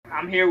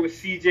I'm here with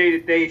CJ the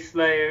Day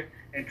Slayer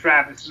and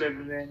Travis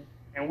Livingston,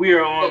 and we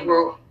are on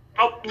the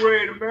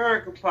Upgrade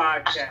America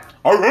podcast.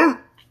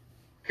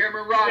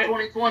 Cameron Rod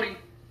 2020.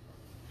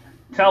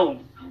 Tell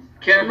them.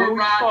 Cameron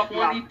Rod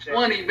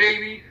 2020,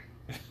 baby.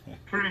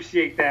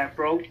 Appreciate that,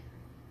 bro.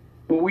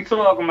 What we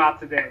talking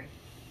about today?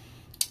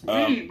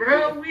 Weed,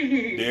 bro,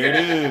 weed. There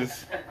it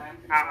is.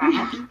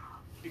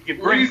 You can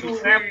bring some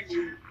samples.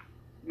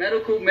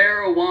 Medical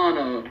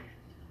marijuana.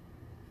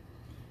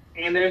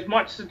 And there's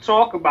much to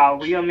talk about.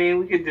 We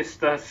could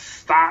discuss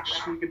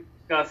stocks. We could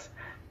discuss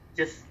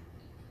just...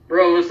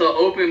 Bro, it's an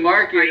open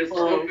market. It's an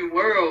open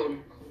world.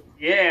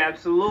 Yeah,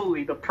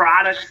 absolutely. The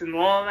products and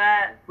all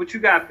that. What you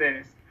got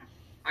there?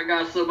 I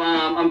got some,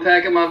 I'm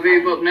packing my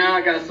vape up now.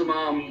 I got some, I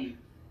don't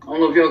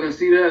know if y'all can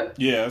see that.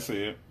 Yeah, I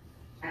see it.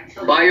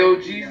 Bio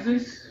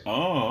Jesus.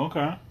 Oh,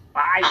 okay.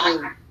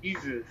 Bio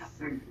Jesus.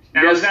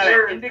 Now, Yes, is that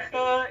sir. an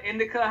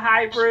indica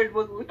hybrid?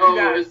 What you No,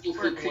 got? it's a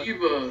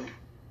sativa.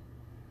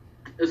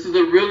 This is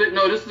a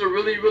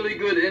really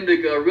good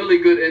indica. Really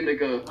good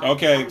indica.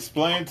 Okay,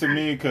 explain to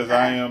me because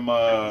I am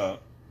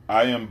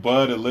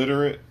bud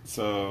illiterate,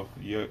 so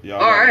y'all.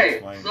 All right,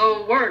 explain.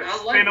 so word.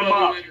 I like bud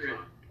illiterate.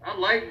 I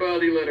like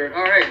bud illiterate.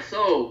 All right,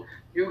 so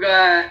you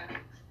got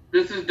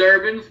this is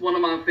Durban's, one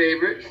of my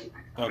favorites.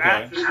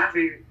 Okay.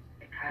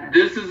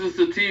 This is a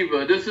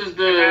sativa. This is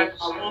the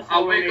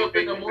I wake up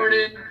in the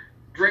morning,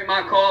 drink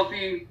my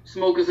coffee,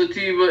 smoke a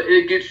sativa.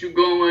 It gets you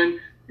going.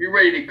 You're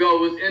ready to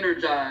go. It's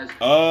energized.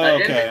 Oh,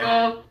 okay.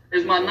 Indica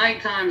is my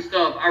nighttime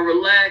stuff. I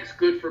relax.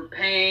 Good for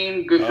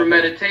pain. Good for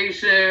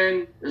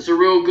meditation. It's a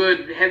real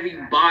good heavy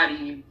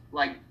body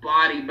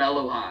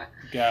mellow high.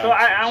 Gotcha. So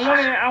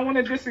I want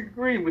to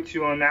disagree with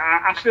you on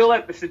that. I feel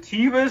like the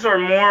sativas are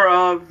more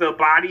of the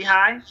body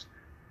high.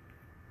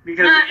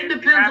 Because it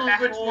depends on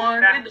which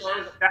one. It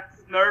does. That's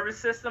the nervous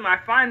system. I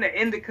find the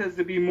indicas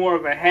to be more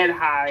of a head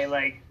high.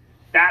 Like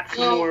that's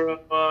more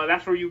of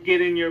that's where you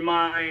get in your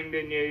mind,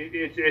 and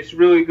it's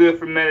really good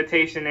for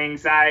meditation,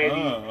 anxiety,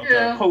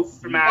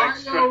 post-traumatic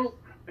stress.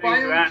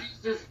 Bio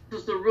Jesus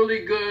is a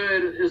really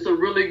good. It's a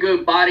really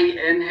good body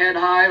and head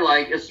high.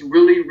 Like it's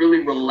really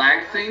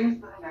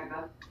relaxing.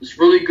 It's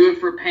really good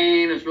for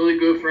pain. It's really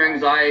good for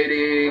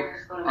anxiety.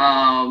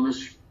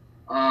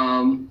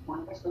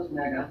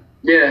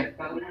 Yeah.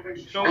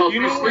 So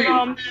you know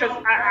what? Because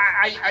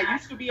I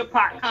used to be a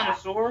pot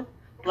connoisseur.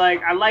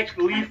 Like I liked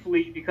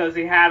Leafly because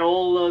they had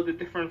all of the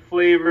different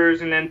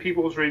flavors and then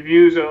people's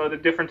reviews of the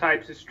different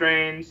types of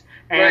strains,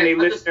 and they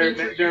list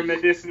their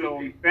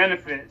medicinal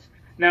benefits.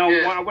 Now,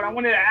 what I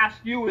wanted to ask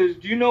you is,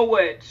 do you know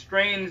what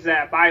strains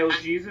that Bio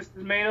Jesus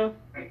is made of?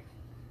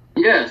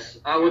 Yes,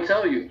 I will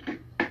tell you.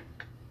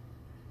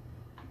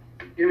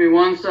 Give me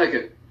 1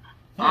 second.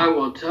 I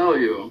will tell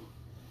you.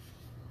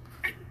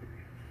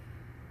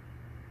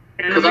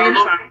 In the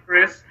meantime,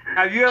 Chris,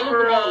 have you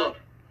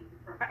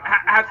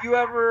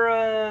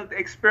ever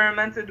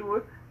experimented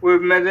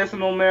with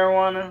medicinal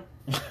marijuana?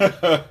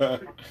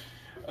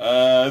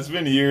 It's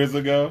been years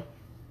ago.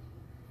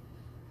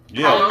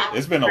 Yeah,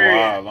 it's been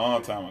a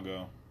long time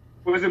ago.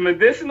 Was it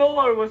medicinal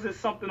or was it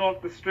something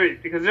off the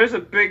street? Because there's a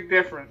big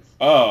difference.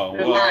 Oh,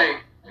 there's well,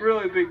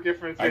 really big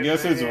difference. I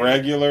guess it's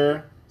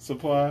regular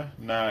supply,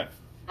 not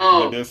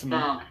medicinal.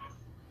 No.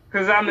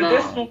 Because that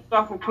medicinal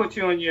stuff will put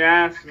you on your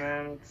ass,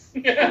 man.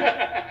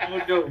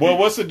 Well,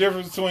 what's the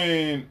difference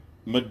between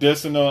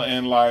medicinal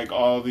and like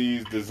all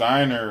these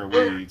designer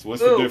weeds?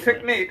 What's the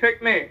difference?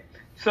 Pick me.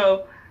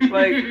 So,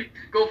 like,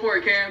 go for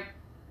it, Cam.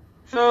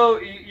 So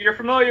you're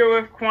familiar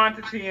with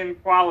quantity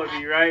and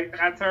quality, right?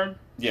 That term?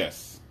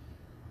 Yes.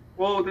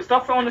 Well, the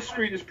stuff on the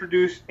street is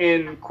produced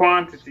in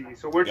quantity.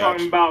 So we're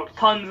talking about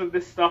tons of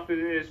this stuff that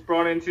is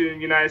brought into the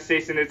United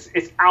States, and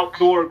it's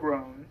outdoor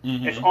grown.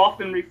 Mm-hmm. It's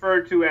often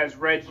referred to as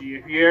Reggie.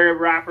 If you hear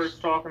rappers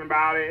talking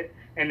about it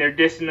and they're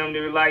dissing them,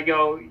 they're like,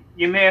 yo,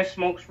 your man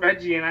smokes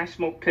Reggie and I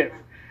smoke Piff.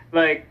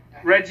 Like,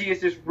 Reggie is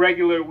just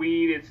regular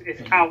weed.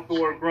 It's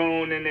outdoor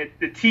grown, and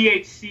the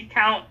THC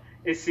count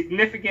is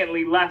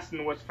significantly less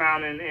than what's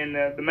found in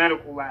the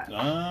medical lab.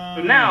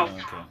 So now,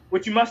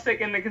 what you must take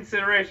into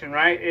consideration,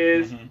 right,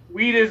 is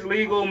weed is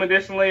legal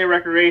medicinally or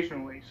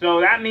recreationally. So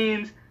that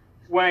means,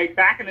 like,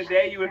 back in the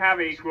day, you would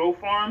have a grow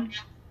farm.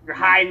 You're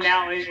hiding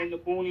out in the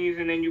boonies,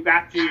 and then you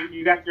got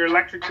your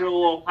electric bill a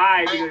little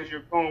high because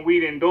you're growing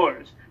weed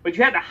indoors. But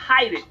you had to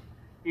hide it,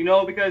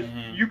 because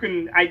you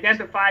can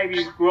identify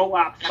these grow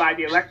ops by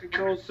the electric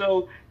bill.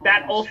 So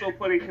that also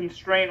put a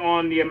constraint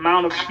on the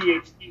amount of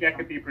THC that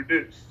could be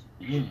produced.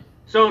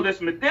 So this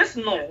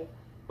medicinal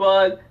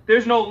bud,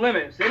 there's no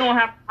limits. They don't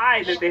have to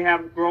hide that they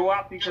have a grow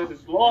op because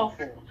it's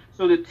lawful.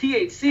 So the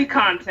THC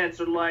contents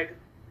are like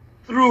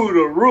through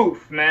the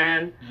roof,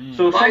 man.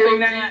 So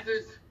something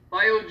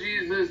Bio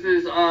Jesus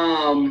is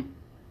hold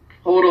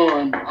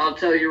on, I'll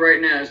tell you right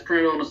now, it's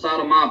printed on the side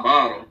of my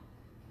bottle.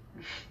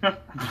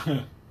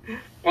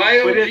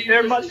 BioGenesis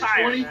they're much is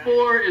higher.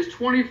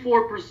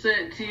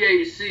 24%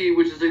 THC,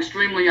 which is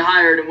extremely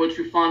higher than what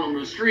you find on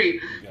the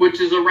street, which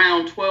is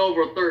around 12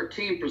 or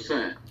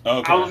 13%.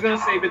 Okay. I was gonna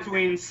say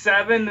between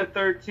 7 to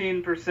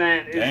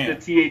 13%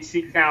 is the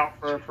THC count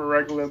for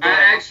regular bud.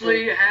 I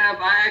actually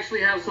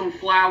have some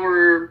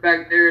flower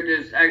back there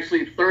that's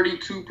actually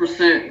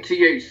 32%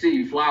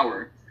 THC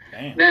flower.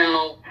 Damn.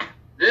 Now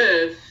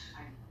this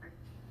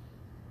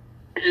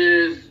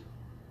is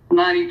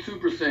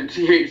 92%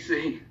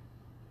 THC.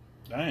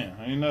 Damn,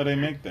 I didn't know they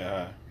make that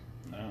high.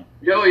 No.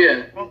 Yo,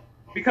 yeah. Well,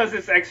 because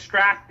it's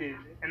extracted,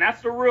 and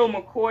that's the real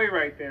McCoy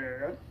right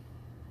there.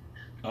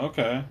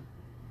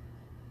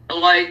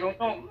 Like,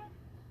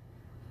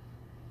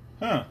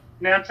 huh?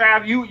 Now,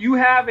 Trav, you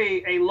have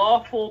a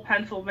lawful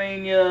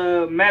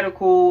Pennsylvania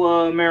medical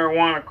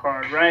marijuana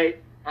card,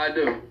 right? I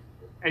do.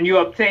 And you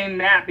obtained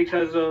that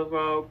because of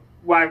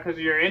why? Because of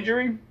your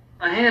injury?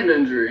 A hand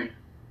injury.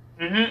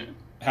 Mm-hmm.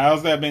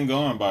 How's that been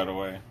going, by the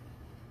way?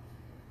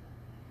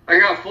 I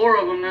got 4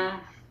 of them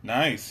now.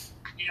 Nice.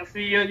 Yeah,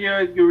 see,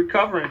 you're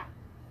recovering.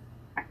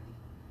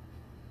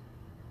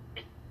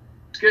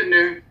 It's getting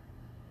there.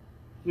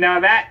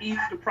 Now that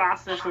eats the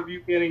process of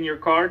you getting your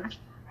card.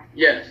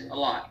 Yes, a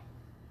lot.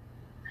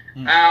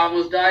 I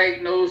was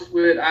diagnosed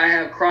with, I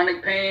have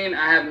chronic pain,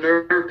 I have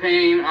nerve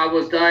pain, I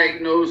was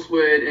diagnosed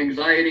with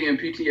anxiety and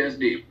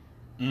PTSD.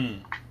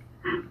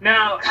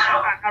 Now,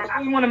 I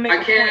really want to make a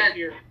point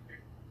here.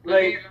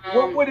 Like,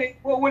 what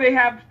would they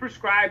have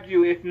prescribed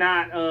you if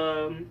not?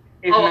 I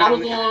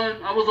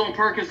was on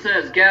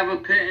Percocets,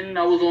 gabapentin.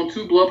 I was on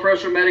 2 blood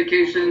pressure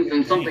medications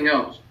and something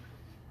else.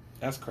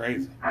 That's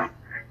crazy.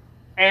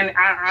 And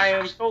I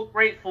am so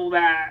grateful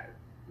that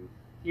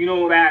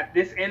that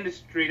this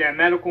industry, that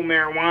medical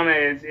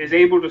marijuana is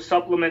able to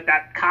supplement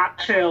that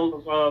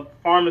cocktail of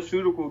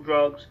pharmaceutical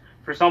drugs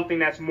for something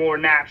that's more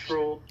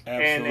natural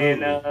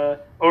and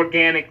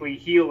organically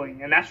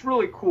healing, and that's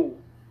really cool.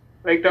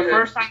 Like, the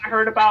first time I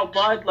heard about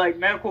bud, like,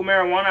 medical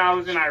marijuana, I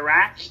was in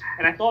Iraq,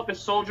 and I thought the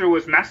soldier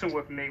was messing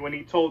with me when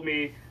he told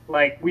me,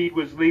 like, weed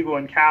was legal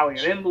in Cali. I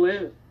didn't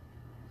believe it.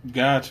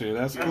 Gotcha.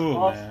 That's cool,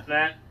 awesome,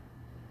 man.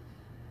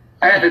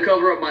 I had to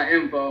cover up my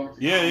info.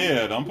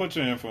 Yeah. Don't put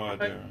your info out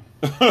there.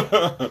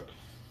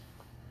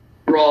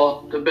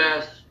 Raw, the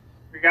best.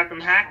 We got them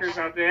hackers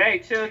out there. Hey,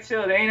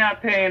 chill. They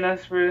not paying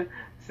us for...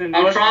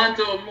 I'm trying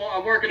to. I'm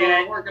working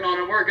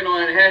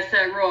on it.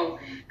 Hashtag raw.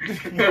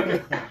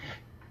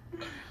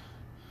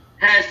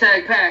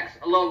 Hashtag PAX.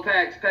 I love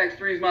PAX. PAX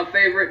 3 is my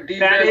favorite.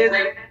 It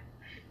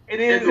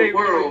is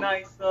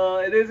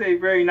a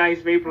very nice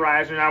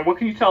vaporizer. Now, what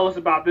can you tell us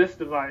about this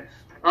device?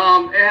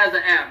 It has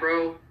an app,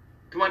 bro.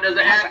 There's an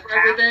app for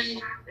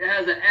everything. It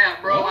has an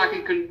app, bro.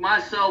 My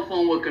cell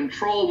phone will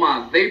control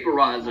my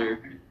vaporizer.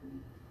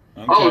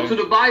 Okay. Oh, to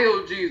the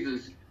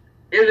BioGenesis.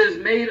 It is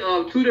made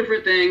of 2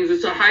 different things.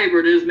 It's a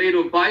hybrid. It is made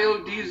of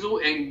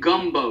biodiesel and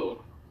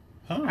gumbo.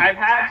 Huh. I've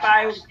had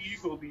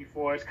biodiesel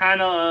before. It's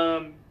kind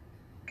of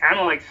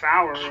like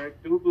sour. I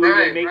do believe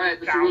they make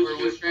it sour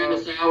with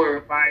sour.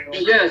 Bio.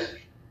 Yes.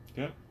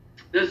 Yeah.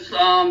 This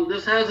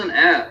has an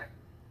app.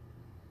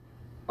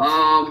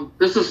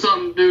 This is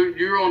something, dude.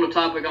 You're on a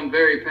topic I'm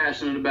very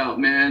passionate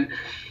about, man.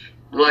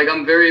 Like,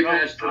 I'm very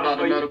passionate about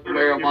the medical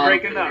marijuana. You're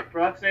breaking up,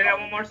 bro. Say that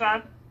one more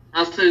time.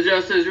 I said,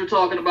 you're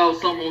talking about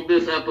something on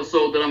this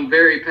episode that I'm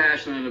very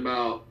passionate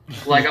about.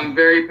 Like, I'm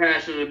very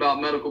passionate about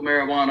medical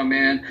marijuana,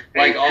 man.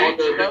 Like, all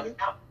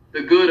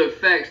the good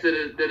effects that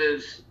it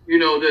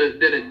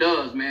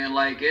does, man.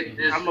 Like, it's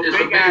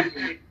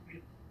amazing.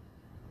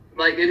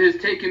 Like, it has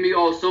taken me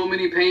off so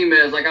many pain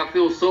meds. Like, I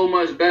feel so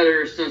much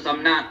better since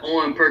I'm not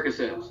on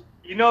Percocets.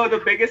 You know the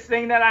biggest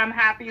thing that I'm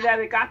happy that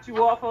it got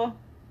you off of?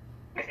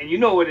 And you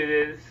know what it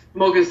is.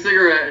 Smoking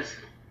cigarettes.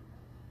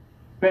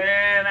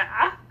 Man,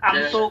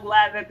 I'm so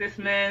glad that this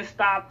man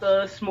stopped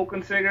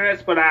smoking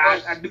cigarettes, but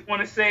I do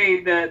want to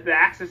say that the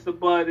access to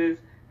bud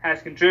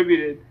has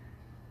contributed.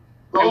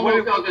 What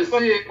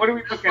are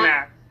we looking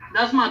at?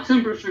 That's my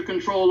temperature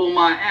control on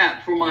my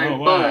app for my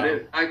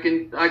bud. I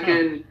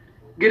can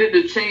get it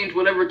to change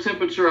whatever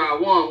temperature I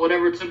want,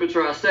 whatever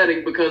temperature I'm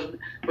setting, because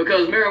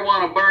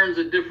marijuana burns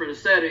at different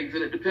settings,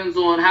 and it depends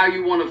on how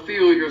you want to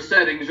feel your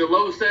settings. Your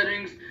low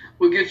settings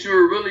will get you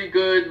a really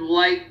good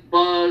light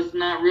buzz,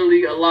 not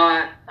really a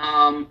lot.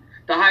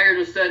 The higher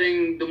the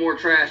setting, the more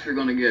trash you're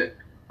going to get.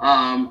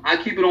 I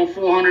keep it on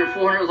 400.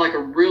 400 is like a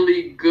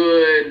really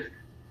good,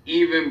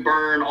 even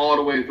burn all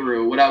the way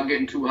through without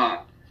getting too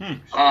hot.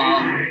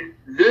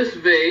 This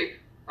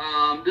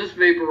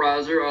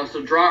vaporizer, it's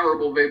a dry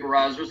herbal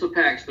vaporizer. It's a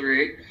PAX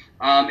 3.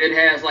 It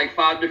has like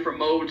 5 different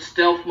modes,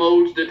 stealth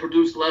modes that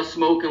produce less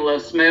smoke and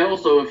less smell.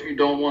 So if you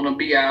don't want to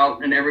be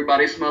out and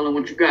everybody smelling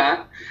what you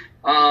got.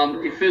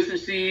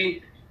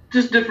 Efficiency,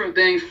 just different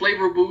things.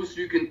 Flavor boost,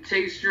 you can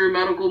taste your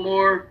medical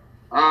more.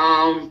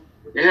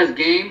 It has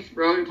games,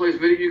 bro. It plays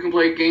video. You can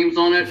play games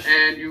on it,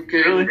 and you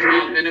can,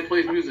 and it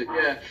plays music.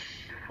 Yeah.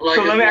 Like,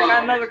 so I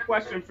got another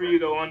question for you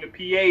though on the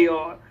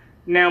PA.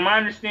 Now my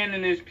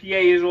understanding is PA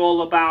is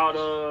all about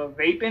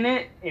vaping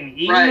it and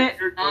eating it.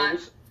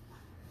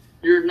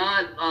 You're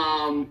not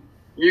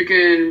you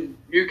can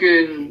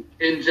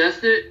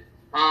ingest it,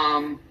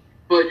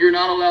 but you're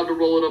not allowed to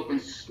roll it up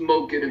and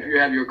smoke it if you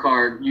have your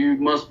card. You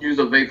must use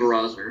a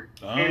vaporizer.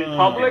 In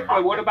public,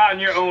 or what about in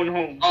your own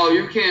home? Oh,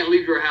 you can't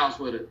leave your house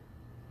with it.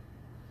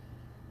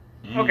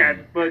 Okay,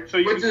 but so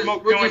you can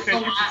smoke joints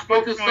in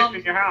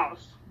your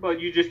house,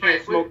 but you just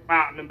can't smoke them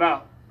out and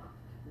about.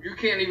 You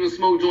can't even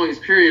smoke joints,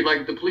 period. Like,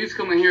 if the police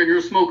come in here and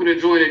you're smoking a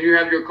joint and you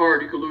have your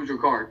card, you could lose your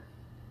card.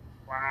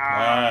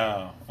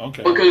 Wow.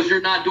 Okay. Because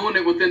you're not doing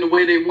it within the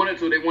way they want it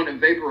to. They want it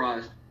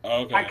vaporized.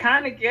 Okay. I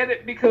kind of get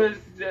it, because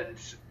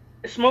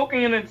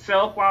smoking in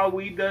itself, while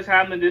weed does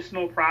have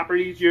medicinal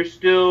properties, you're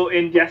still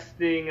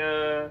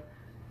ingesting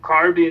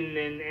carbon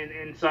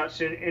and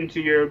such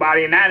into your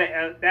body, and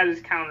that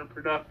is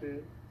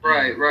counterproductive.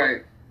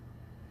 Right.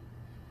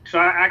 So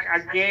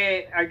I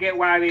get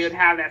why they would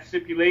have that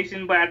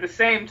stipulation, but at the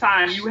same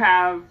time, you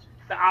have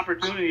the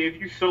opportunity, if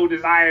you so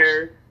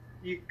desire,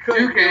 you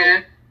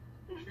can.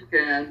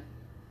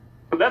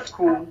 But that's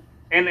cool,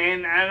 and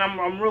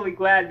I'm really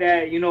glad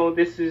that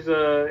this is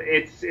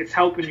it's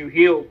helping you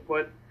heal.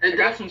 But I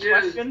got some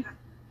questions.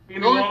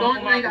 The only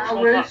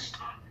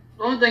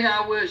thing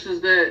I wish is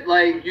that,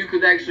 like, you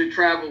could actually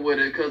travel with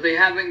it, because they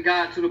haven't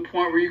got to the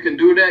point where you can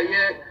do that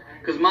yet.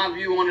 Because my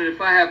view on it, if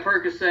I have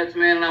Percocets,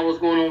 man, and I was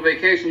going on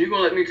vacation, you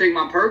going to let me take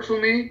my perks with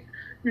me?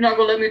 You're not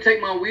going to let me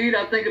take my weed?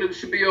 I think it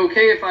should be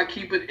okay if I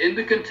keep it in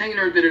the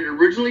container that it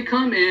originally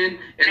come in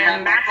and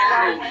have my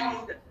card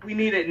on me. We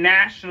need it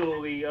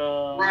nationally.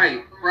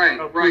 Right.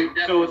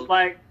 So it's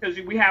like, because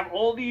we have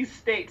all these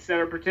states that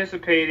are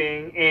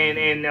participating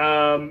in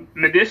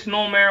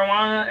medicinal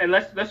marijuana, and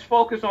let's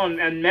focus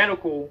on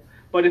medical.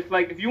 But if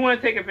you want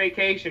to take a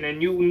vacation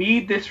and you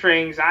need this for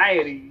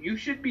anxiety, you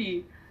should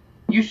be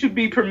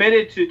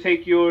permitted to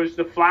take yours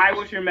to fly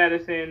with your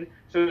medicine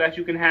so that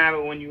you can have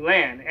it when you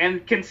land.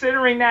 And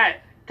considering that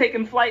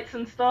taking flights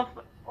and stuff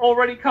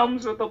already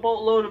comes with a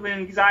boatload of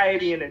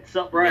anxiety in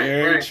itself.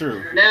 Right.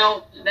 True.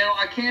 Now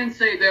I can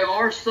say there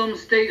are some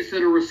states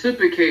that are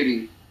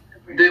reciprocating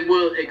that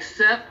will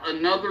accept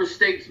another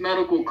state's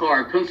medical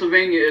card.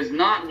 Pennsylvania is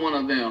not one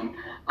of them.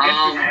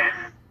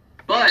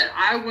 But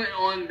I went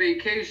on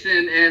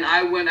vacation and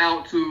I went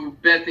out to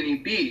Bethany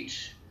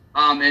Beach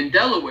in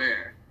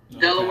Delaware. Okay.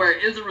 Delaware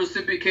is a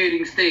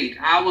reciprocating state.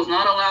 I was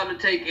not allowed to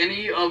take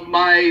any of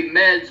my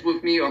meds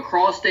with me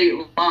across state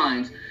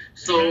lines.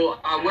 So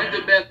I went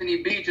to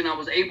Bethany Beach and I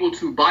was able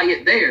to buy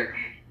it there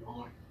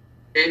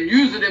and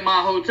use it in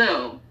my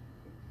hotel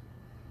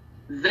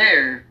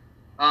there.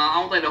 I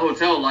don't think the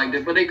hotel liked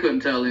it, but they couldn't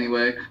tell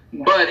anyway.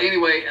 But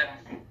anyway,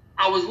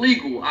 I was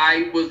legal.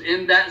 I was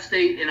in that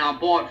state and I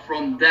bought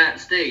from that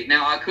state.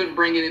 Now, I couldn't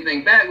bring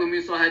anything back with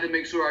me, so I had to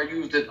make sure I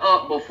used it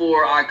up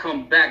before I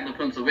come back to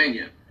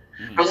Pennsylvania.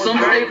 But some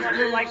states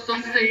do,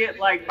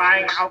 like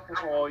buying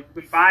alcohol. You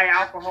can buy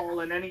alcohol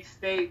in any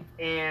state,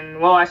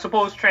 and I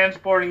suppose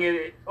transporting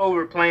it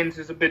over planes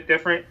is a bit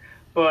different,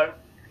 but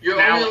you're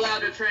only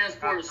allowed to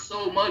transport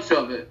so much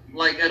of it,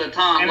 like at a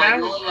time. Like,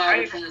 you're only allowed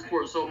to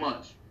transport so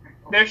much.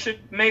 There should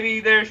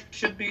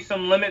be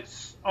some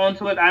limits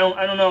onto it. I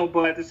don't know,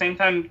 but at the same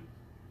time,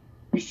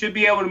 you should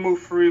be able to move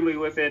freely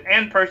with it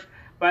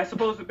but I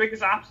suppose the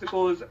biggest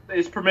obstacle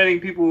is permitting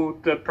people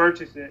to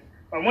purchase it.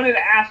 I wanted to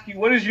ask you,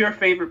 what is your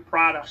favorite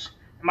product?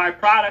 My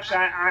products,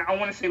 I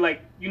want to say,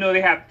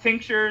 they have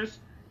tinctures,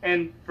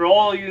 and for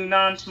all you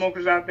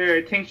non-smokers out there,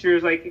 a tincture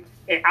is like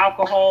an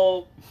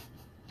alcohol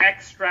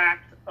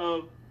extract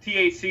of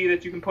THC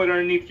that you can put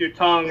underneath your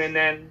tongue, and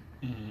then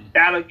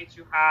that'll get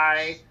you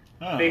high.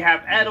 Oh, they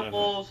have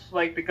edibles,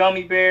 like the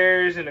gummy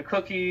bears and the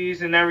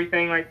cookies and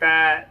everything like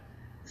that.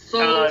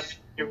 So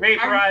your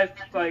vaporized,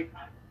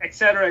 et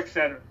cetera, et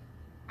cetera.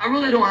 I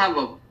really don't have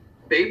a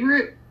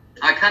favorite.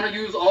 I kind of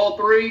use all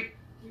three.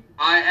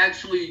 I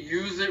actually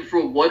use it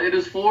for what it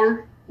is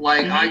for.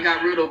 I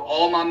got rid of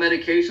all my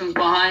medications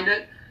behind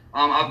it.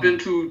 I've been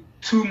to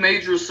 2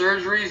 major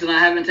surgeries, and I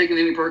haven't taken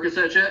any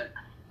Percocets yet.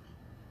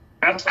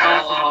 That's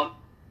awesome.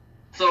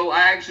 So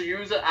I actually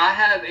use it. I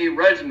have a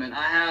regimen.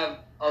 I have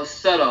a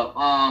setup.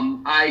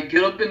 I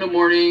get up in the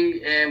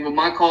morning, and with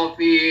my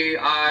coffee,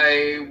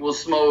 I will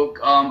smoke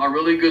a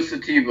really good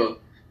sativa.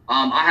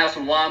 I have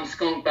some lime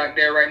skunk back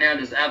there right now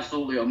that's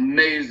absolutely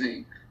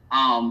amazing.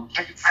 I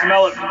can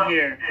smell it from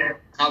here.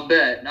 I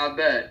bet.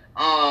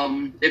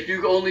 If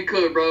you only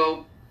could,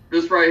 bro,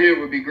 this right here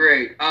would be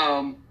great.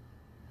 And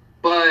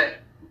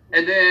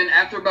then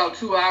after about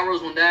 2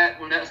 hours, when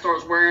that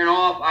starts wearing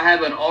off, I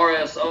have an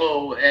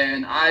RSO,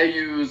 and I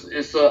use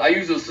a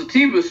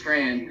sativa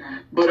strand,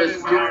 but it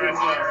is.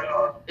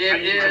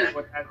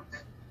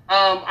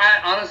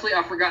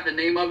 I forgot the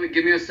name of it.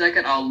 Give me a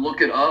second. I'll look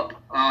it up.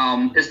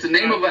 It's the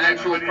name of an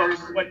actual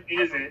person. What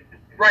is it?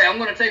 Right, I'm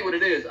going to tell you what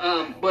it is.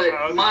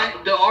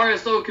 The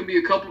RSO can be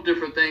a couple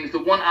different things.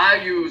 The one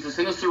I use is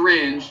in a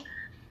syringe,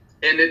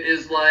 and it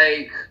is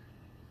like...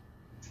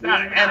 It's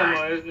not an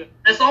enema, is it?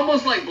 It's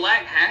almost like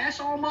black hash,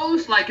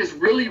 almost. Like, it's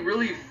really,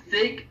 really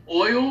thick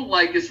oil.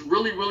 Like, it's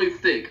really, really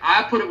thick.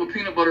 I put it with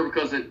peanut butter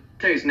because it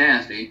tastes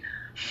nasty.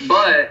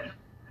 But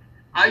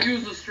I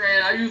use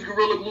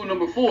Gorilla Glue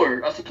number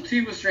 4. A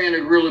sativa strand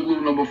of Gorilla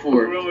Glue number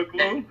 4. Gorilla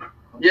Glue?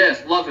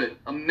 Yes, love it.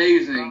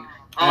 Amazing.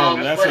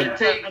 That's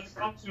a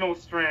functional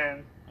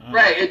strand.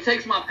 Right, it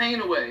takes my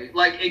pain away.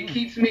 Like, it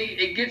gets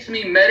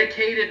me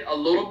medicated a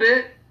little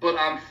bit, but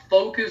I'm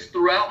focused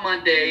throughout my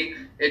day.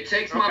 It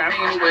takes my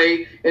pain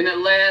away, and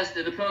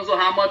it depends on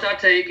how much I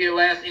take, it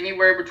lasts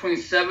anywhere between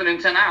 7 and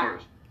 10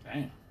 hours.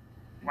 Damn.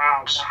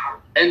 Wow.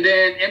 And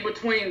then in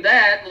between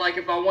that, like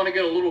if I want to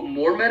get a little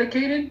more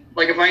medicated,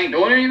 like if I ain't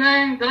doing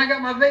anything, then I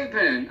got my vape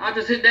pen. I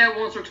just hit that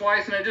once or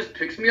twice, and it just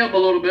picks me up a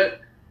little bit.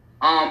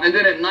 And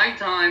then at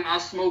nighttime, I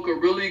smoke a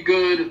really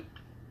good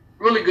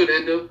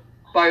Endo.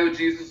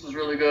 BioJesus is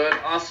really good.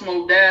 I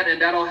smoke that,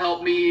 and that'll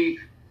help me.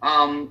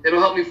 It'll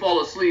help me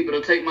fall asleep.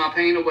 It'll take my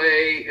pain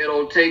away.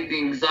 It'll take the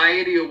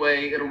anxiety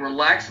away. It'll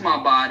relax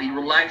my body,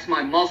 relax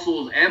my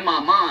muscles and my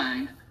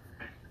mind.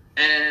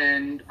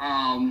 And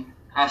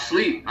I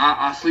sleep.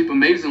 I sleep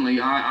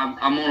amazingly.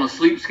 I'm on a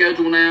sleep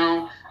schedule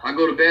now. I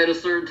go to bed at a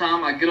certain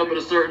time. I get up at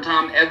a certain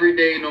time every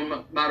day,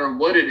 no matter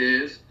what it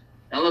is.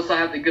 Unless I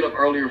have to get up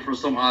earlier for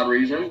some odd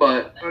reason.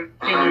 But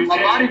my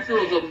body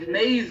feels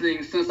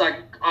amazing since off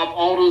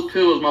all those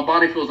pills. My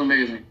body feels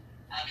amazing.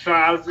 So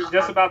I was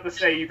just about to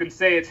say, you can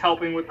say it's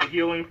helping with the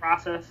healing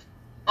process?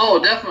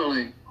 Oh,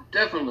 definitely.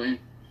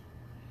 Definitely.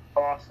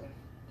 Awesome.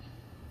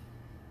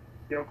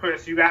 Yo,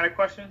 Chris, you got a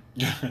question?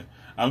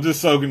 I'm just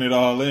soaking it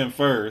all in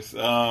first.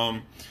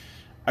 I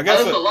guess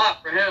that was a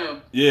lot for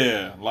him.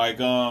 Yeah, like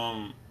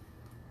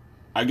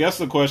I guess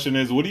the question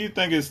is, what do you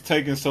think is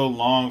taking so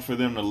long for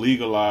them to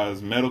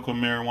legalize medical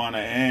marijuana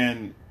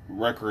and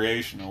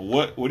recreational?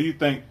 What do you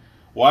think?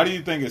 Why do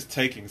you think it's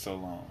taking so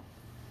long?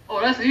 Oh,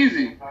 that's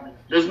easy.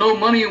 There's no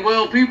money in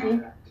well people.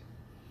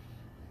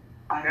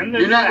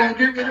 You're not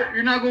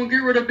gonna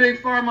get rid of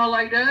big pharma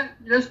like that.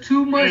 There's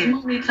too much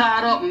money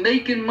tied up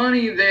making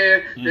money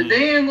there that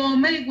they ain't gonna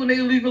make when they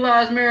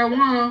legalize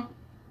marijuana.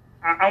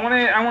 I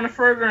want to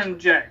further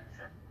inject.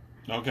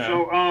 Okay.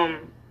 So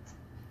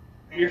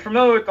you're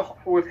familiar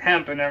with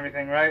hemp and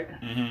everything, right?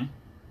 Mm-hmm.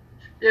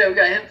 Yeah, we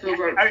got hemp fields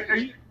right.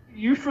 Do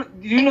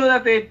you know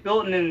that they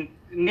built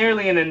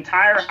nearly an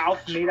entire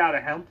house made out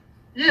of hemp?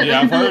 Yeah,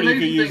 I've heard you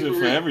can use it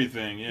for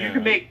everything. Yeah. You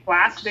can make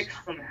plastics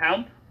from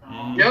hemp.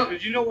 Yep.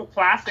 Did you know what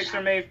plastics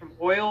are made from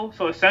oil?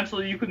 So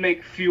essentially, you could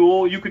make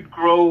fuel. You could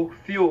grow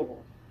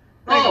fuel.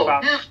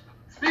 Hemp.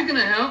 Speaking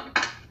of hemp,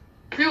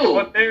 fuel.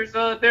 But there's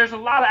a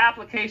lot of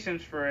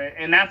applications for it,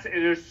 and that's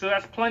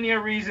plenty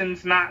of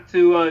reasons not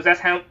to. That's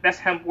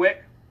hemp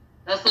wick.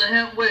 That's a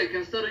hemp wick.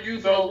 Instead of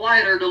using a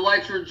lighter to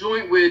light your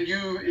joint with,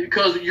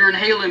 because you're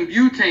inhaling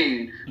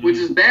butane, which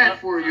is bad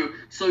for you.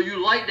 So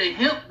you light the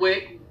hemp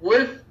wick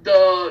with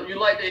the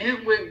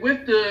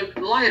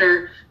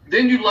lighter.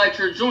 Then you light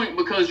your joint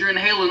because you're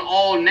inhaling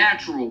all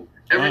natural.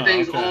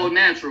 Everything's all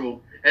natural.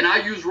 And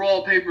I use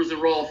raw papers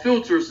and raw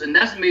filters, and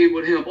that's made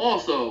with hemp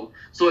also.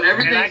 So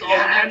everything's all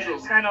natural.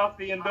 And I sign off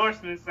the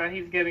endorsements that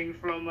he's getting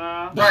from.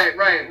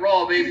 Right,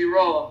 raw baby,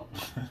 raw.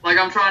 Like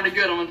I'm trying to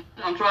get them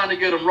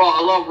raw.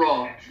 I love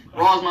raw.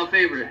 Raw's my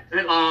favorite.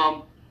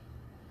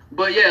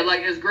 But yeah,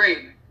 like it's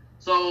great.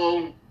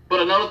 So,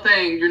 but another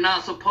thing you're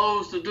not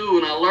supposed to do,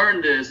 and I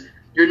learned this,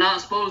 you're not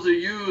supposed to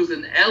use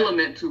an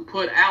element to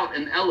put out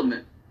an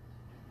element.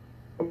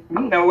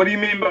 Now, what do you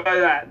mean by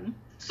that?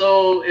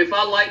 So if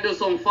I light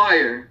this on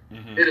fire,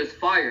 it is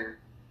fire.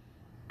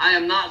 I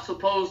am not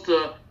supposed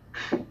to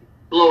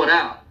blow it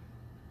out.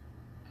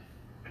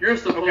 You're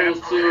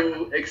supposed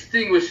to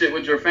extinguish it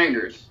with your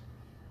fingers.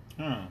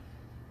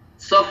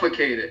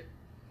 Suffocate it.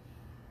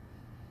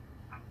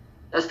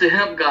 That's the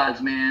hemp gods,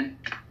 man.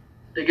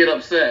 They get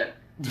upset.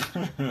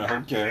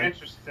 Okay.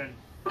 Interesting.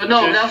 But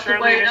no, that's the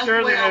way I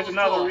there's was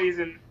another taught.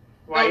 reason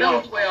why. No, that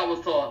was the way I was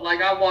taught.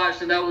 Like I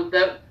watched, and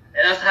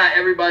that's how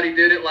everybody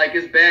did it. Like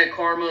it's bad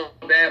karma,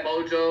 bad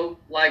mojo.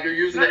 Like you're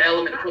using the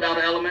element to put out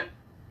an element.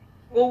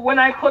 Well, when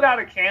I put out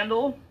a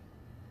candle,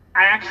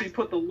 I actually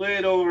put the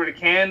lid over the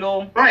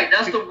candle. Right,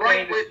 that's the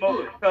right way to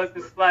do it. Because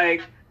it's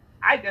like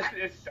I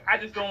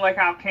just don't like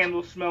how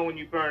candles smell when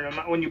you burn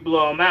them, when you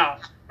blow them out,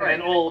 Right.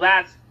 and all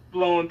that's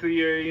blowing through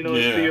your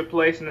through your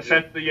place, and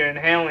essentially you're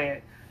inhaling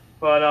it.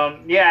 But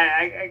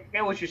I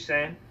get what you're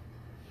saying.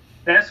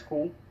 That's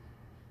cool.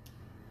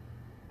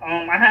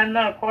 I had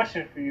another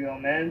question for you though,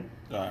 man.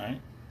 All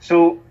right.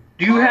 So,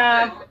 do you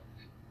have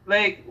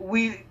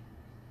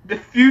the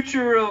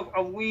future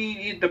of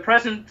weed, the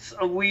presence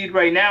of weed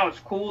right now is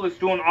cool. It's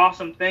doing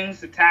awesome things.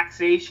 The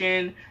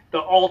taxation, the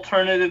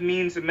alternative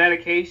means of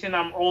medication,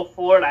 I'm all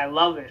for it. I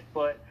love it.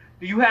 But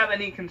do you have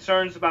any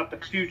concerns about the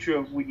future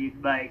of weed?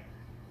 Like,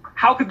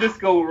 how could this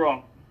go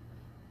wrong?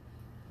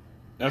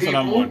 That's what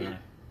I'm wondering.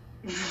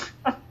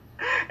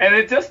 And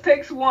it just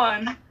takes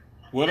one.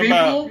 What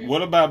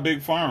about Big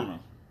Pharma?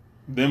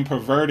 Them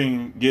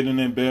getting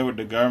in bed with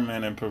the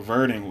government and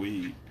perverting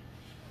weed.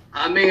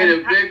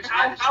 Okay,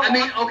 so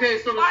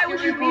the why would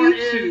scary you part need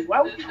is... to?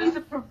 Why would you need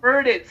to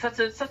pervert it? Such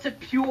a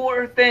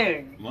pure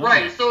thing.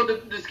 Right, so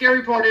the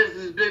scary part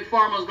is Big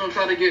Pharma is going to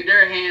try to get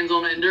their hands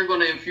on it, and they're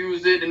going to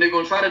infuse it, and they're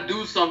going to try to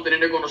do something, and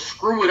they're going to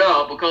screw it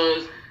up,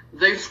 because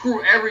They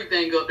screw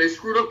everything up. They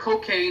screwed up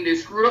cocaine. They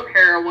screwed up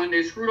heroin.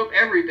 They screwed up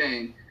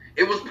everything.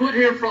 It was put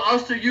here for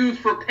us to use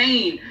for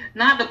pain,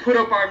 not to put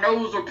up our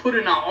nose or put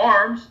in our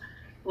arms.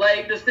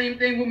 Like, the same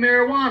thing with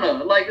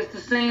marijuana. Like, it's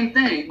the same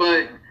thing.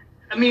 But,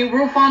 I mean,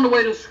 we'll find a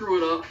way to screw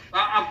it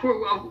up.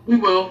 We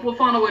will. We'll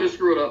find a way to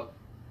screw it up.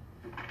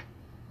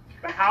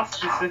 But how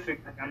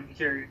specific? I'm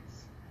curious.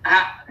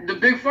 The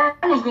big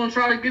pharma's going to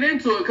try to get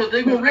into it because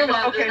they're going to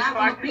realize they're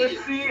not going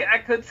to beat it. I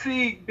could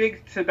see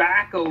big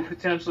tobacco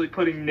potentially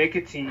putting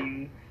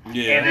nicotine in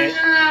it.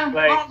 Yeah,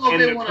 like, I don't know if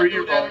they want to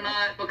do that or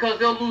not because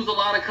they'll lose a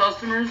lot of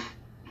customers.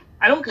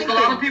 I don't think a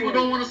lot of people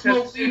don't want to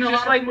smoke. It's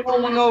just like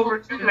going over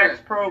to the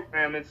next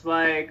program. It's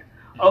like,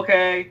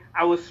 okay,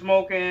 I was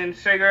smoking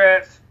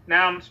cigarettes,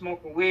 now I'm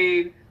smoking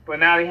weed, but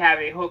now they have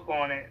a hook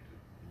on it.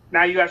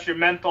 Now you got your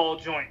menthol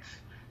joints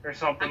or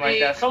something like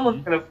that.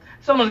 Someone's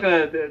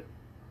gonna.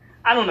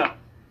 I don't know.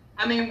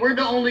 I mean, we're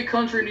the only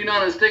country in the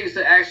United States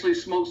that actually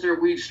smokes their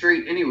weed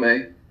straight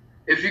anyway.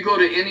 If you go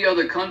to any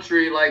other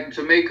country like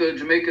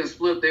Jamaican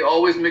split, they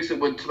always mix it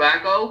with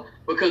tobacco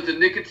because the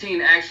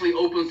nicotine actually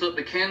opens up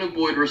the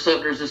cannabinoid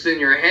receptors that's in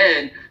your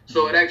head,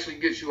 so it actually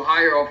gets you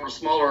higher off a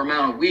smaller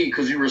amount of weed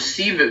because you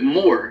receive it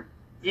more.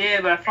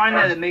 Yeah, but I find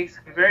that it makes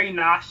it very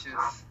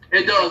nauseous.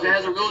 It does. It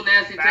has a real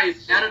nasty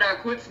taste. Now that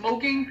I quit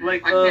smoking, I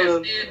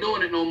can't stand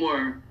doing it no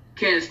more.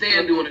 Can't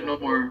stand doing it no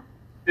more.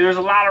 There's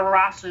a lot of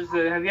rosters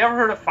that. Have you ever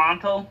heard of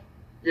Fonto?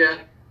 Yeah.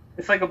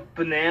 It's like a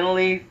banana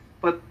leaf,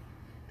 but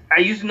I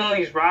used to know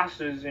these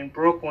rosters in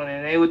Brooklyn,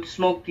 and they would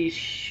smoke these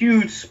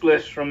huge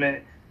spliffs from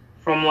it,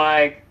 from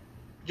like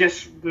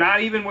just not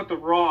even with the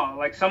raw.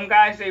 Like some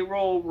guys, they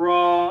roll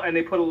raw and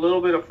they put a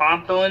little bit of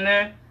Fonto in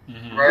there.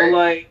 Mm-hmm. Right. But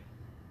like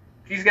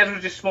these guys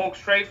would just smoke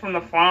straight from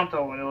the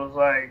Fonto, and it was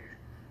like,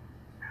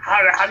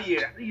 how do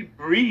you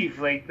breathe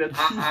like that?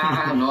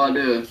 I have no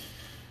idea.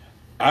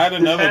 I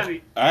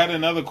had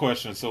another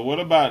question. So, what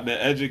about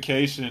the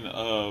education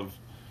of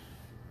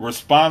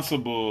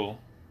responsible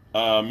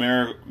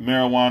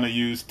marijuana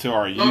use to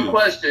our youth? No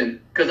question,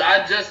 because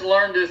I just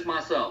learned this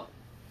myself.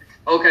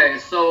 Okay,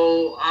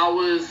 so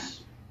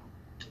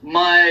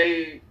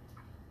my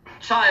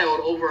child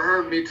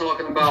overheard me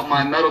talking about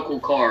my medical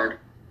card,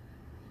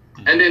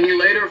 and then he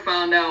later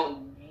found out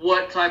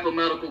what type of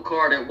medical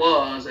card it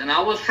was, and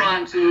I was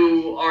trying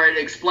to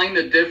explain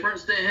the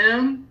difference to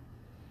him.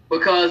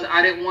 Because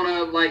I didn't want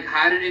to, like,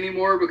 hide it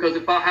anymore. Because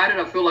if I hide it,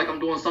 I feel like I'm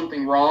doing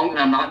something wrong, and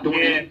I'm not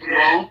doing anything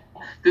wrong.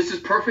 This is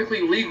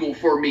perfectly legal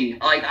for me.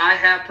 Like, I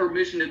have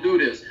permission to do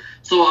this.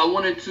 So I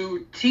wanted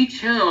to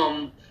teach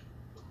him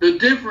the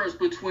difference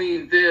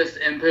between this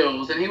and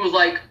pills. And he was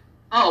like,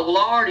 oh, well,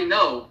 I already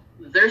know.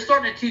 They're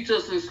starting to teach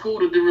us in school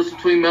the difference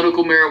between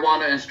medical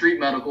marijuana and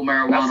street medical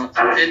marijuana.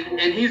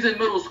 And he's in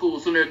middle school,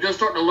 so they're just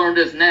starting to learn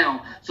this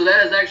now. So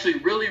that is actually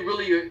really,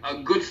 really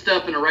a good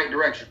step in the right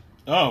direction.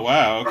 Oh,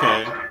 wow,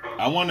 okay.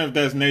 I wonder if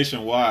that's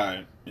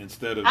nationwide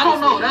instead of... I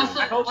don't know.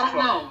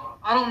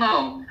 I don't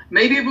know.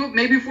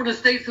 Maybe for the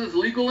states it's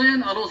legal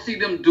in, I don't see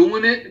them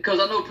doing it because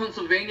I know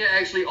Pennsylvania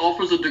actually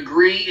offers a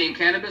degree in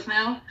cannabis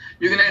now.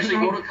 You can actually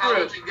go to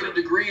college and get a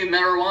degree in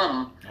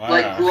marijuana. Wow.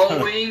 Like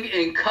growing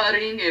and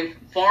cutting and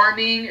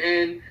farming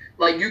and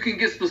like you can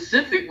get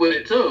specific with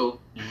it too.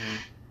 Mm-hmm.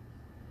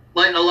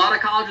 Like a lot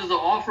of colleges are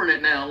offering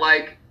it now.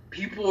 Like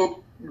people are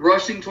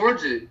rushing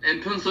towards it,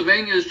 and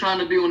Pennsylvania is trying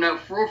to be on that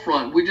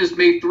forefront. We just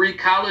made 3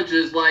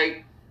 colleges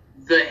like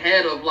the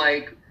head of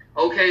like,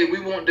 okay, we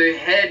want to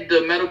head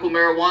the medical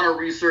marijuana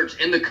research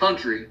in the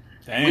country.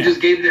 Damn. We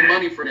just gave them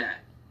money for that.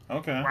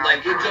 Okay.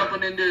 Like we're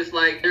jumping in this,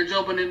 like they're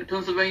jumping in.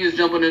 Pennsylvania's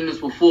jumping in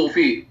this with full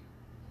feet,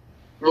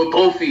 with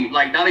both feet,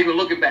 like not even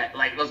looking back.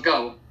 Like let's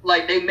go.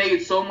 Like they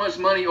made so much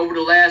money over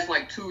the last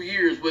like 2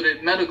 years with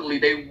it medically.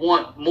 They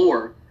want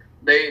more.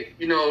 They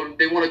want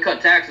to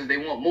cut taxes. They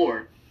want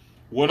more.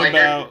 What like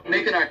about they're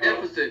making our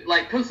deficit?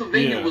 Like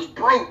Pennsylvania was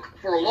broke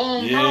for a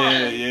long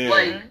time. Yeah.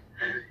 Like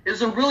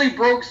it's a really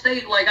broke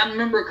state. Like I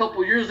remember a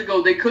couple years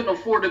ago, they couldn't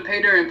afford to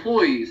pay their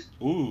employees.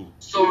 Ooh.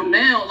 So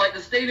now, like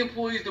the state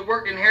employees that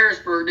worked in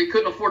Harrisburg, they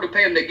couldn't afford to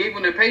pay them. They gave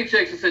them their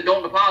paychecks and said,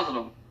 "Don't deposit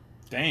them."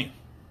 Dang.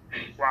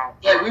 Wow.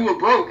 Like we were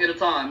broke at a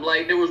time.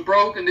 Like there was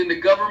broke, and then the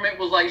government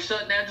was like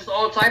shutting down just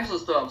all types of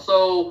stuff.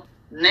 So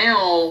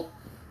now.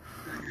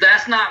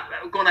 That's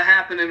not going to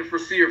happen in the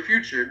foreseeable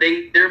future.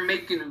 They're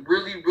making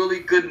really, really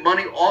good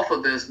money off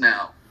of this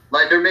now.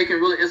 Like they're making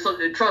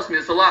trust me,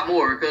 it's a lot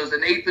more because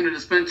an eighth in the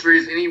dispensary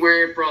is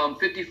anywhere from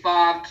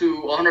 $55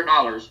 to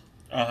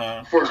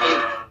 $100 for an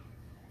eighth,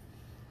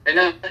 and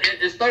then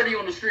it's 30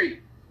 on the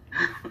street,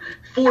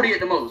 40 at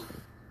the most.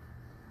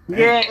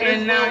 Yeah,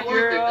 and now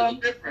you're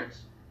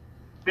difference.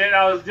 Then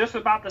I was just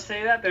about to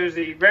say that there's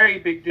a very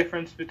big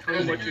difference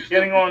between what you're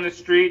getting on the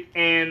street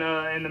and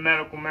in the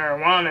medical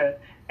marijuana.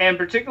 And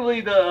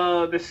particularly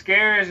the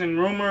scares and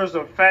rumors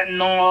of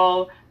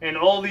fentanyl and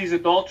all these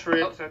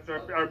adulterates that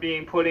are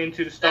being put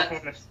into the stuff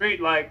on the street.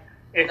 Like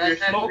if you're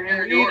smoking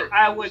weed,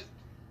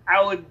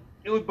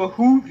 it would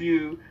behoove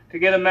you to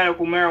get a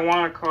medical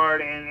marijuana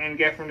card and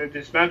get from the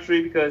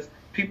dispensary because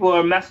people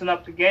are messing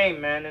up the game,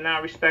 man. They're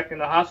not respecting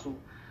the hustle.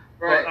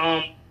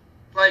 Right.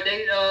 But Right,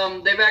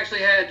 they've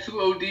actually had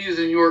 2 ODs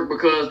in New York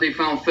because they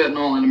found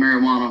fentanyl in the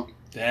marijuana.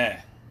 Dang.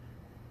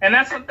 And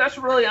that's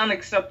really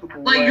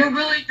unacceptable. Like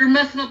you're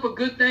messing up a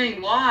good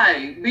thing.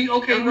 Why? We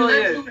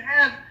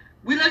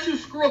let you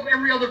screw up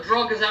every other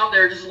drug that's out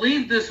there. Just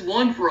leave this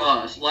one for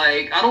us.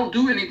 Like, I don't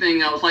do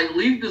anything else. Like,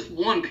 leave this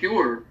one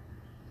pure.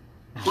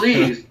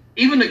 Please.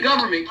 Even the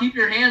government, keep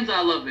your hands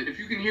out of it. If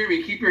you can hear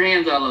me, keep your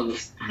hands out of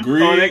it.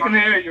 Greed. Oh, they can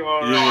hear you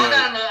all right.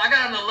 Yeah. I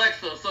got an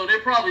Alexa, so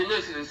they're probably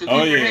listening. So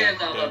keep your hands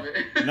out of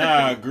it.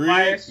 Nah,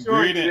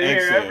 greed and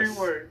excess. Every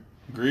word.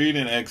 Greed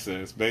and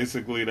excess.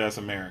 Basically, that's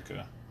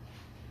America.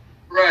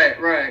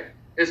 Right.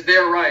 It's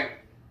their right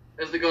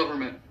as the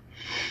government.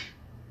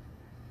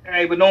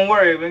 Hey, but don't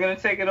worry. We're going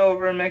to take it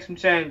over and make some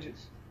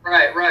changes.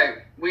 Right.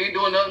 We ain't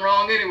doing nothing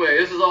wrong anyway.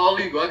 This is all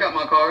legal. I got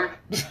my card.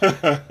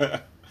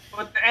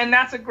 And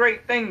that's a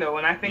great thing, though,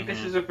 and I think this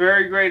is a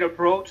very great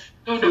approach.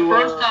 So the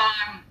first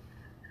time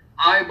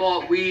I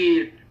bought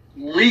weed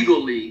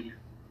legally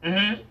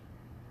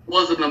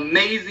was an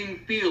amazing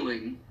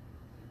feeling.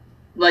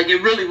 Like,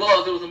 it really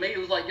was. It was amazing. It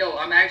was like, yo,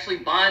 I'm actually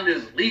buying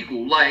this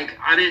legal. Like,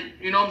 I didn't,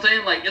 you know what I'm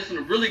saying? Like, it's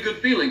a really good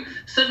feeling.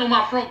 Sitting on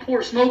my front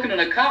porch smoking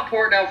and a cop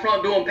parked out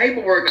front doing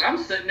paperwork, and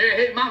I'm sitting there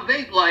hitting my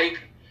vape like,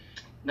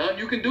 nothing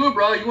you can do it,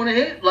 bro. You want to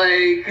hit?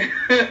 Like...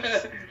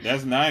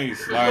 That's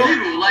nice.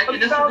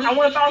 I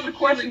want to bounce the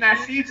question at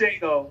CJ,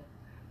 though.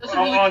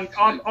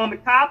 On the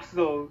cops,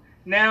 though.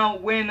 Now,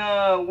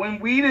 when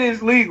weed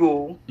is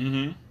legal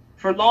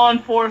for law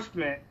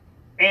enforcement,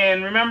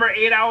 and remember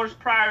 8 hours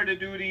prior to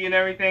duty and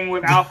everything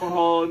with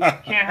alcohol, you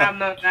can't have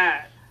none of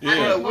that.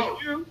 Yeah.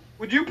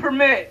 Would you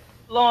permit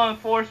law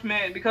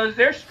enforcement, because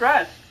they're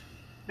stressed,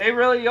 they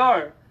really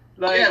are.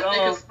 Like,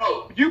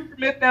 would you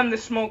permit them to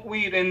smoke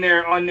weed on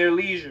their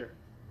leisure,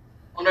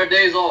 on their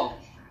days off?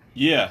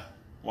 Yeah,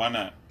 why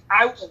not?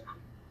 I would.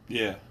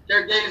 Yeah.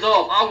 Their days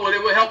off, I would.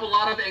 It would help a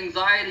lot of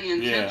anxiety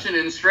and tension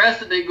and stress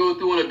that they go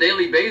through on a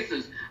daily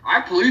basis.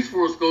 Our police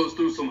force goes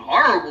through some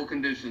horrible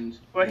conditions.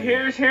 But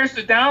here's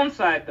the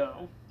downside,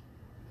 though.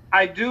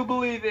 I do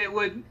believe it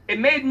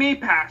made me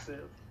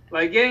passive.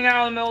 Like, getting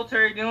out of the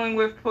military, dealing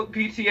with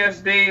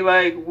PTSD,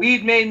 like,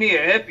 weed made me a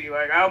hippie.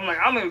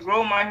 I'm going to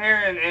grow my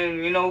hair and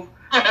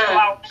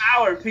allow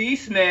power,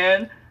 peace,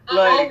 man. Nothing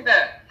wrong with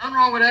that. Nothing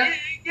wrong with that.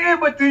 Yeah,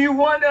 but do you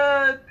want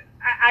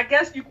I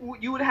guess you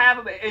would have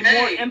a more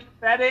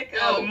empathetic,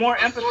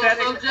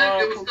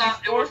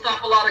 subject, it would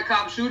stop a lot of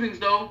cop shootings,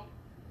 though.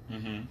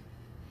 Mm-hmm.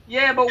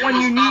 Yeah, but when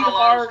you need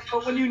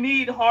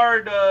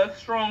hard,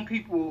 strong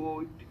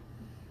people.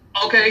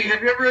 Okay,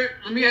 have you ever?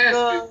 Let me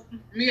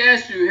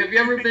ask you. Have you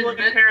ever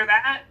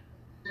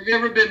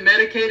been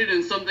medicated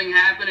and something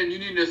happened and you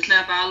need to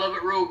snap out of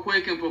it real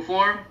quick and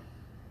perform?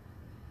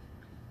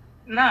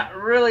 Not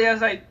really,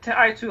 as I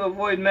try to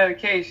avoid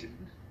medication.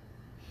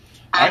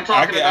 I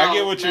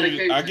get what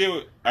you.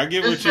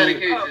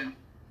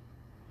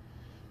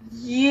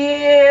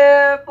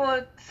 Yeah,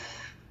 but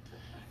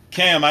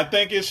Cam, I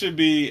think it should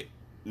be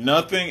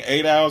nothing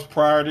 8 hours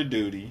prior to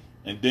duty,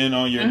 and then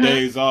on your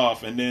days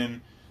off, and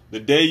then the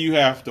day you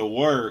have to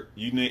work,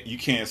 you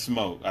can't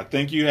smoke. I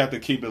think you have to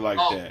keep it like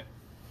that,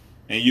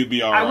 and you'd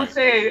be all right. I would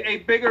say a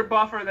bigger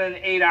buffer than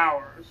 8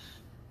 hours.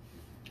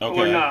 Okay.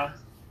 Or not.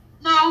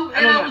 No,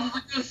 8 hours is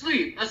a good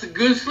sleep. That's a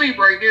good sleep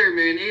right there,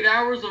 man. 8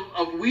 hours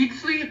of weed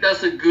sleep,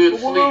 that's a good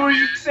sleep. What were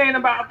you saying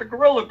about the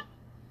Gorilla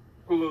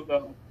Glue,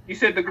 though? You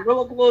said the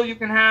Gorilla Glue, you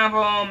can have,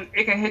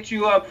 it can hit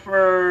you up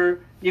for,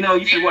 you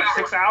said, what,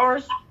 6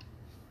 hours?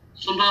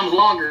 Sometimes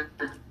longer.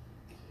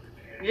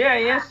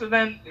 Yeah, so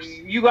then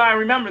you gotta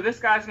remember, this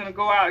guy's gonna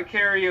go out and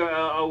carry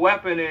a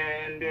weapon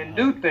and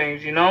do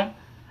things,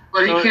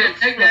 But he can't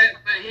take that,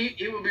 but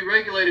he will be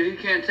regulated. He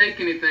can't take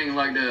anything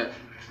like that.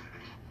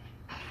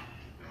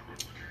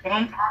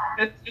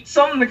 It's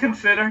something to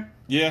consider.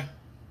 Yeah.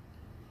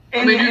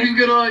 I mean, you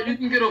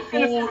can get a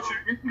full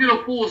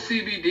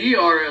CBD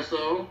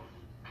RSO.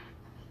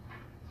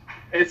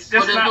 It's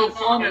just but there's not no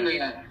fun in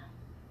that.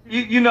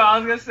 I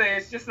was gonna say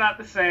it's just not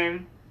the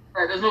same.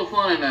 Right, there's no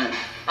fun in that.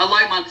 I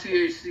like my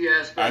THC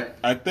aspect.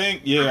 I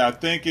think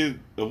it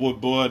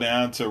would boil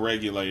down to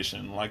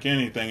regulation, like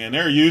anything, and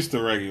they're used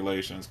to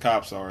regulations.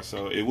 Cops are,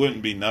 so it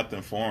wouldn't be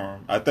nothing for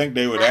them. I think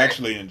they would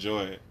actually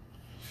enjoy it.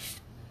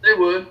 They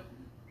would.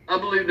 I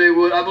believe they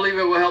would. I believe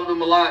it would help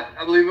them a lot.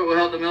 I believe it would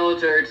help the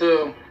military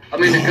too. I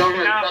mean, the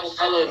government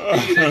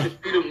LSD, they should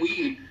feed them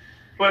weed.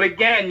 But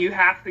again, you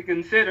have to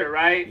consider,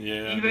 right?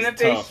 Yeah, even if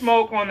they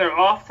smoke on their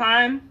off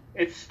time,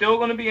 it's still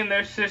going to be in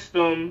their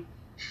system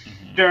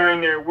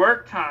during their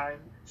work time.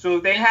 So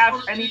if they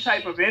have any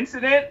type of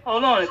incident,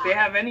 if they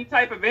have any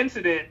type of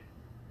incident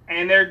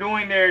and they're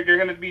going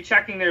to be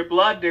checking their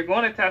blood, they're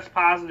going to test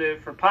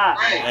positive for pot.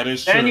 Right. That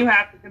is true. Then you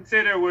have to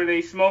consider, were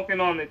they smoking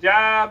on the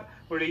job?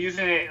 Were they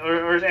using it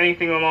or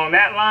anything along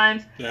that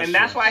lines?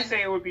 That's why I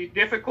say it would be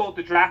difficult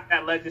to draft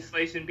that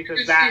legislation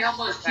because you can see how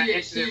much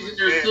THC is in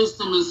their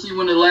system and see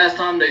when the last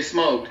time they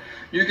smoked.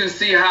 You can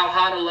see how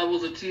high the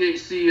levels of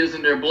THC is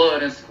in their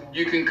blood, and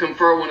you can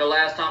confer when the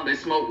last time they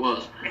smoked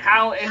was.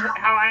 How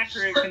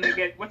accurate can they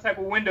get? What type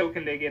of window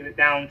can they get it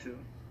down to?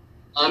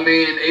 I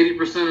mean,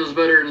 80% is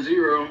better than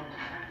 0.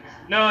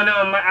 No,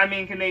 I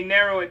mean, can they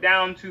narrow it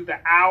down to the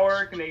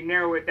hour? Can they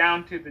narrow it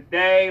down to the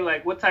day?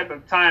 Like, what type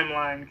of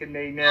timeline can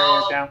they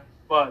narrow it down?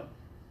 But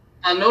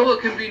I know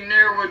it can be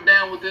narrowed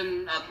down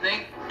within, I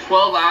think,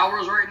 12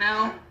 hours right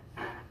now.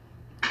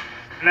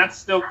 And that's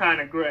still kind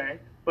of gray.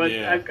 But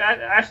Yeah.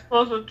 I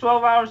suppose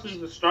 12 hours is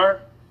the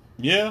start.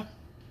 Yeah.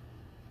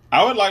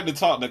 I would like to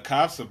talk to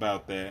cops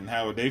about that and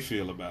how would they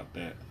feel about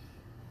that.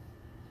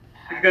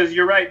 Because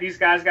you're right, these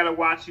guys got to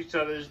watch each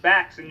other's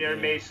backs, and there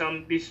may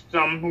be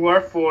some who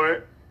are for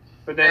it,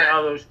 but then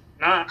others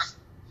not.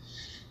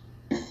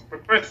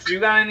 But Chris, you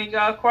got any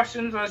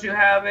questions? As you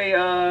have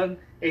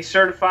a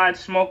certified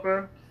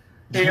smoker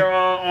here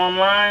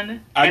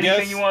online,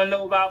 anything you want to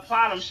know about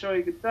pot? I'm sure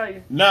he could tell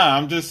you. Nah,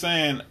 I'm just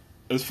saying,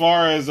 as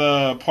far as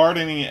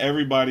pardoning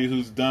everybody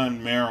who's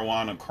done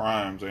marijuana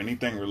crimes or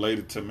anything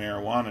related to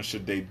marijuana,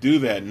 should they do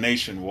that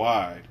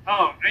nationwide?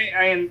 Oh,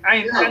 I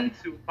intend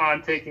to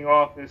upon taking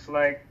office.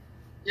 Like,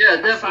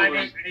 definitely.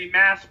 Signing a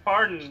mass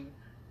pardon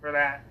for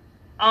that,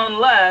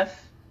 unless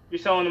you're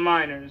selling to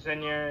minors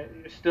and you're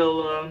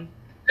still.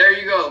 There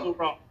you go. Still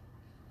wrong.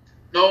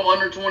 No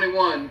under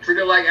 21. Treat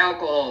it like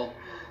alcohol.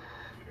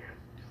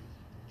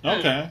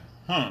 Okay,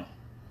 huh?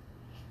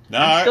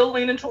 I'm still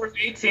leaning towards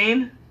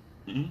 18.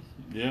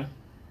 Yeah.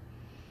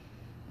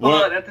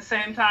 But at the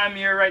same time,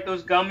 you're right. Some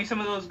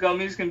of those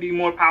gummies can be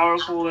more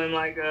powerful than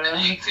like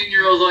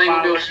 18-year-olds ain't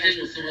gonna be able to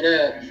handle some of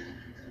that.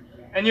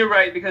 And you're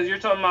right, because you're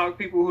talking about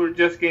people who are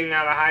just getting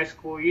out of high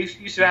school. You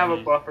should have a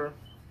buffer.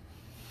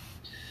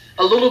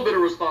 A little bit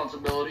of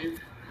responsibility.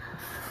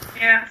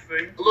 Yeah,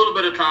 a little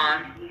bit of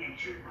time.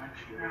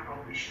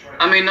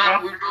 I mean,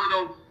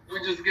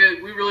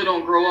 we really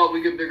don't grow up.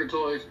 We get bigger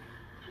toys.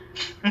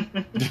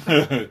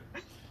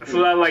 That's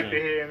what I like to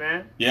hear,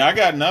 man. Yeah, I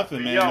got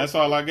nothing, man. That's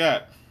all I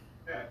got.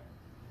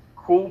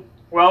 Cool.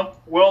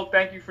 Well,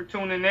 thank you for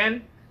tuning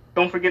in.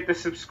 Don't forget to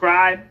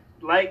subscribe,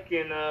 like,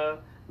 and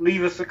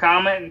leave us a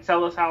comment and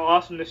tell us how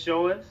awesome the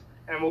show is.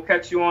 And we'll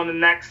catch you on the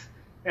next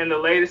and the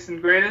latest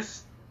and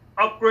greatest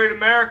Upgrade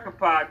America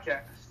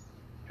podcast.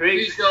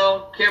 Peace,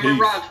 y'all. Cameron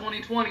Rod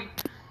 2020.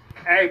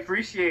 Hey,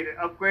 appreciate it.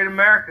 Upgrade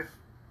America.